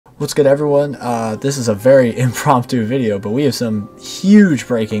What's good, everyone? This is a very impromptu video, but we have some huge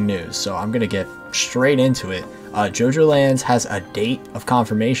breaking news, so I'm gonna get straight into it. JoJoLands has a date of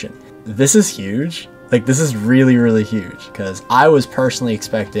confirmation. This is huge. Like, this is really huge, because I was personally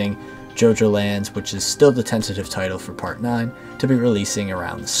expecting JoJoLands, which is still the tentative title for Part 9, to be releasing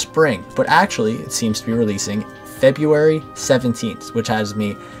around the spring. But actually, it seems to be releasing February 17th, which has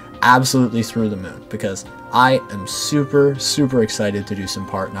me absolutely through the moon, because I am super excited to do some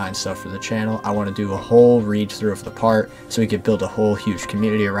Part 9 stuff for the channel. I want to do a whole read through of the part so we could build a whole huge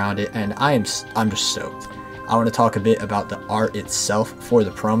community around it, and I'm just stoked. I want to talk a bit about the art itself for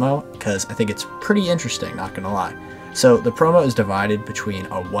the promo, because I think it's pretty interesting, not gonna lie. So the promo is divided between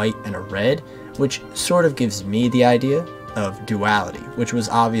a white and a red, which sort of gives me the idea of duality, which was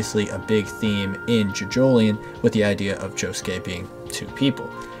obviously a big theme in JoJolion with the idea of Josuke being two people.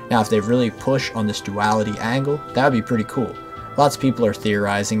 Now, if they really push on this duality angle, that would be pretty cool. Lots of people are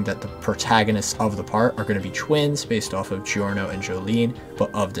theorizing that the protagonists of the part are going to be twins based off of Giorno and Jolene,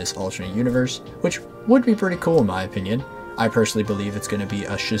 but of this alternate universe, which would be pretty cool in my opinion. I personally believe it's going to be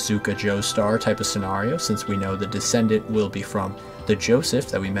a Shizuka Joestar type of scenario, since we know the descendant will be from the Joseph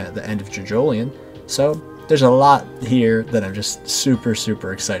that we met at the end of JoJolion. So there's a lot here that I'm just super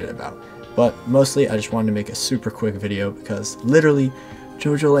excited about. But mostly I just wanted to make a super quick video because literally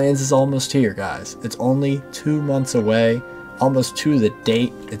JoJoLands is almost here, guys. It's only 2 months away, almost to the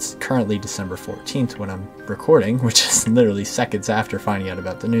date. It's currently December 14th when I'm recording, which is literally seconds after finding out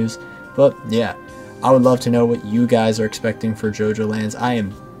about the news. But yeah, I would love to know what you guys are expecting for JoJoLands. I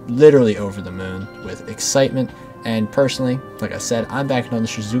am literally over the moon with excitement, and personally, like I said, I'm backing on the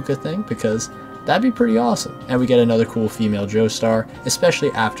Shizuka thing because that'd be pretty awesome. And we get another cool female Joestar,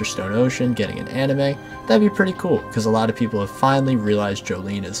 especially after Stone Ocean getting an anime. That'd be pretty cool, because a lot of people have finally realized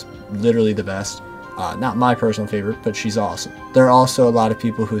Jolene is literally the best. Not my personal favorite, but she's awesome. There are also a lot of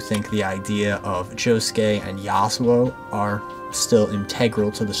people who think the idea of Josuke and Yasuo are still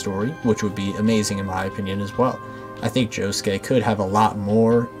integral to the story, which would be amazing in my opinion as well. I think Josuke could have a lot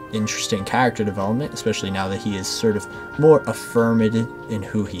more interesting character development, especially now that he is sort of more affirmative in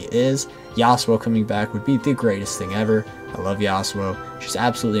who he is. Yasuo coming back would be the greatest thing ever. I love Yasuo. She's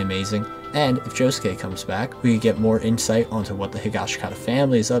absolutely amazing. And if Josuke comes back, we could get more insight onto what the Higashikata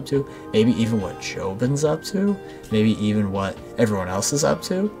family is up to, maybe even what Jobin's up to, maybe even what everyone else is up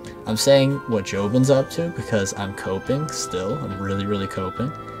to. I'm saying what Jobin's up to because I'm coping still. I'm really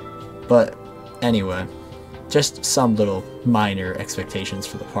coping. But anyway, just some little minor expectations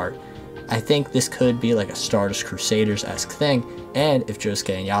for the part. I think this could be like a Stardust Crusaders-esque thing, and if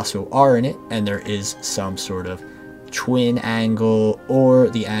Josuke and Yasuo are in it, and there is some sort of twin angle or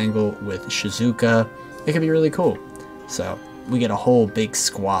the angle with Shizuka, it could be really cool. So we get a whole big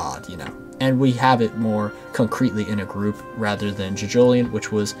squad, you know, and we have it more concretely in a group rather than JoJolion,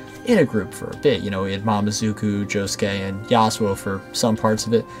 which was in a group for a bit. You know, we had Mamazuku, Josuke, and Yasuo for some parts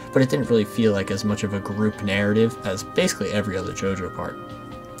of it, but it didn't really feel like as much of a group narrative as basically every other JoJo part.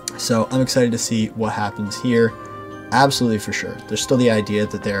 So I'm excited to see what happens here. Absolutely, for sure. There's still the idea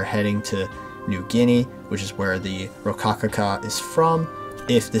that they're heading to New Guinea, which is where the Rokakaka is from,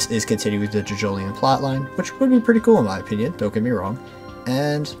 if this is continuing with the JoJolion plotline, which would be pretty cool in my opinion, don't get me wrong.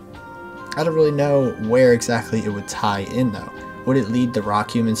 And I don't really know where exactly it would tie in though. Would it lead the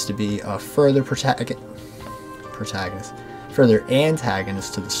rock humans to be a further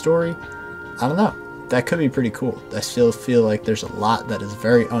antagonist to the story? I don't know. That could be pretty cool. I still feel like there's a lot that is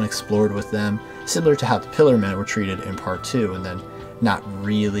very unexplored with them, similar to how the Pillar Men were treated in Part 2 and then not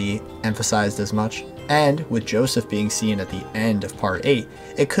really emphasized as much. And with Joseph being seen at the end of Part 8,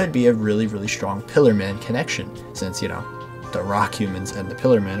 it could be a really strong Pillar Man connection, since, you know, the rock humans and the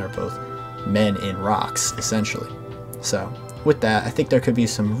Pillar Men are both men in rocks, essentially. So with that, I think there could be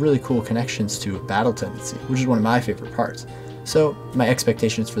some really cool connections to Battle Tendency, which is one of my favorite parts. So my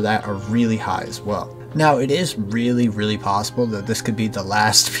expectations for that are really high as well. Now, it is really possible that this could be the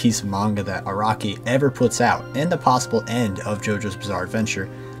last piece of manga that Araki ever puts out, and the possible end of JoJo's Bizarre Adventure,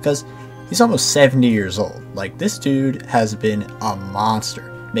 because he's almost 70 years old. Like, this dude has been a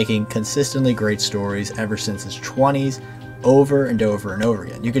monster, making consistently great stories ever since his 20s, over and over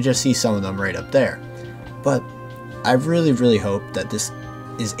again. You could just see some of them right up there. But I really hope that this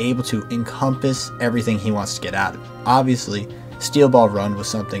is able to encompass everything he wants to get out of it. Obviously, Steel Ball Run was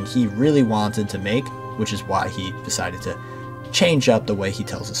something he really wanted to make, which is why he decided to change up the way he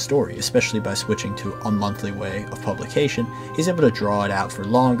tells a story, especially by switching to a monthly way of publication. He's able to draw it out for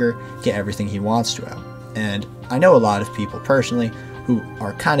longer, get everything he wants to out. And I know a lot of people personally who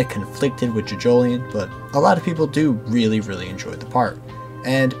are kind of conflicted with JoJolion, but a lot of people do really enjoy the part.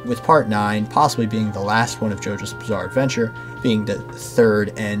 And with part 9 possibly being the last one of JoJo's Bizarre Adventure, being the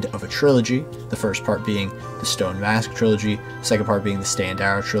third end of a trilogy, the first part being the Stone Mask trilogy, the second part being the Stand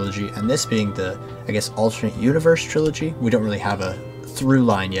Arrow trilogy, and this being the, I guess, alternate universe trilogy. We don't really have a through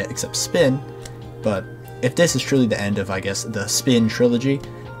line yet except Spin, but if this is truly the end of, I guess, the Spin trilogy,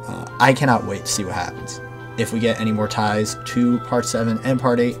 I cannot wait to see what happens. If we get any more ties to part 7 and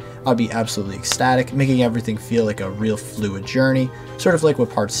part 8, I'll be absolutely ecstatic, making everything feel like a real fluid journey, sort of like what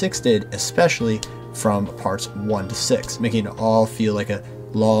part 6 did, especially from parts 1 to 6, making it all feel like a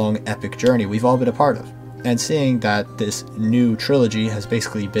long, epic journey we've all been a part of. And seeing that this new trilogy has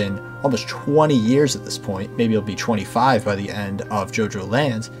basically been almost 20 years at this point, maybe it'll be 25 by the end of JoJo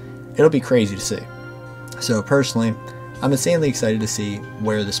Lands, it'll be crazy to see. So personally, I'm insanely excited to see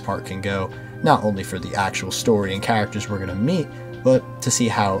where this part can go, not only for the actual story and characters we're going to meet, but to see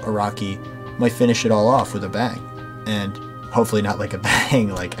how Araki might finish it all off with a bang. And hopefully not like a bang,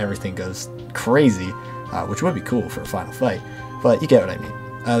 like everything goes crazy, which would be cool for a final fight, but you get what I mean.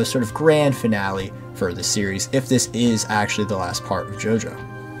 A sort of grand finale for the series, if this is actually the last part of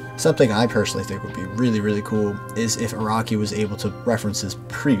JoJo. Something I personally think would be really cool is if Araki was able to reference his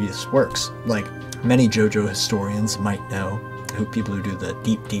previous works. Like many JoJo historians might know, people who do the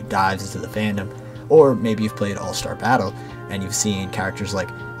deep dives into the fandom, or maybe you've played All-Star Battle and you've seen characters like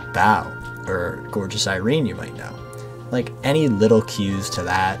Bao or Gorgeous Irene you might know. Like any little cues to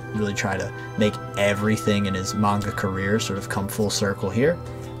that, really try to make everything in his manga career sort of come full circle here,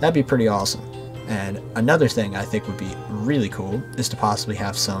 that'd be pretty awesome. And another thing I think would be really cool is to possibly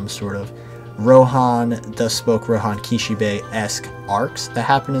have some sort of Rohan, Thus Spoke Rohan Kishibe-esque arcs that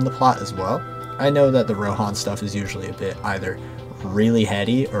happen in the plot as well. I know that the Rohan stuff is usually a bit either really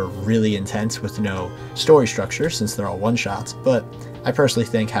heady or really intense with no story structure since they're all one-shots, but I personally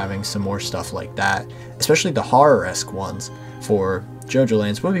think having some more stuff like that, especially the horror-esque ones for JoJo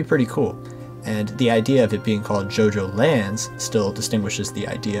Lands, would be pretty cool. And the idea of it being called JoJo Lands still distinguishes the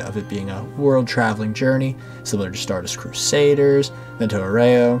idea of it being a world-traveling journey, similar to Stardust Crusaders, Vento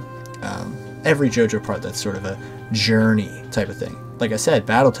Arreo, every JoJo part that's sort of a journey type of thing. Like I said,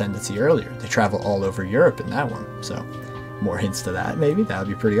 battle tendency earlier, they travel all over Europe in that one, so more hints to that maybe, that would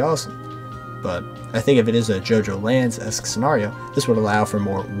be pretty awesome. But I think if it is a JoJo Lands-esque scenario, this would allow for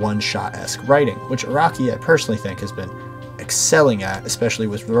more one-shot-esque writing, which Araki I personally think has been excelling at, especially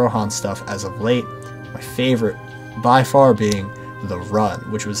with Rohan stuff as of late. My favorite by far being The Run,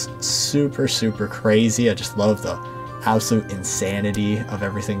 which was super crazy. I just love the absolute insanity of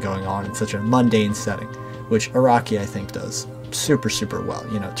everything going on in such a mundane setting, which Araki I think does super well,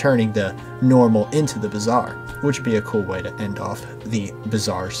 you know, turning the normal into the bizarre, which would be a cool way to end off the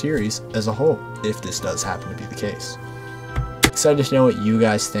Bizarre series as a whole, if this does happen to be the case. Excited to know what you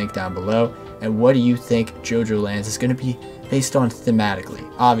guys think down below, and what do you think JoJo Lands is going to be based on thematically.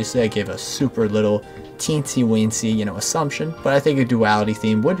 Obviously I gave a super little teensy weensy, you know, assumption, but I think a duality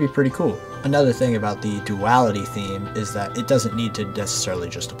theme would be pretty cool. Another thing about the duality theme is that it doesn't need to necessarily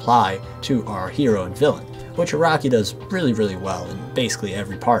just apply to our hero and villain, which Araki does really well in basically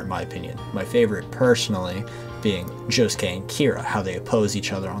every part in my opinion. My favorite personally being Josuke and Kira, how they oppose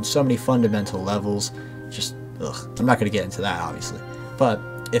each other on so many fundamental levels. Just, ugh, I'm not going to get into that obviously, but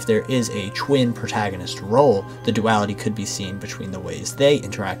if there is a twin protagonist role, the duality could be seen between the ways they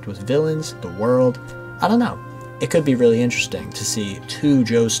interact with villains, the world. I don't know. It could be really interesting to see two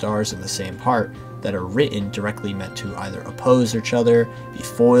Joestars in the same part that are written directly meant to either oppose each other, be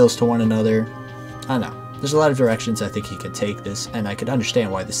foils to one another. I don't know. There's a lot of directions I think he could take this, and I could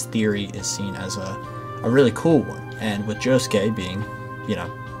understand why this theory is seen as a really cool one. And with Josuke being, you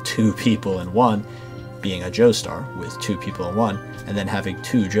know, two people in one, being a Joestar with two people in one, and then having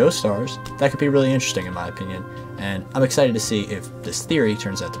two Joestars, that could be really interesting in my opinion, and I'm excited to see if this theory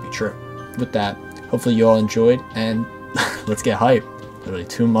turns out to be true. With that, hopefully you all enjoyed, and let's get hype. Literally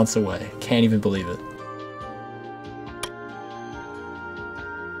 2 months away. Can't even believe it.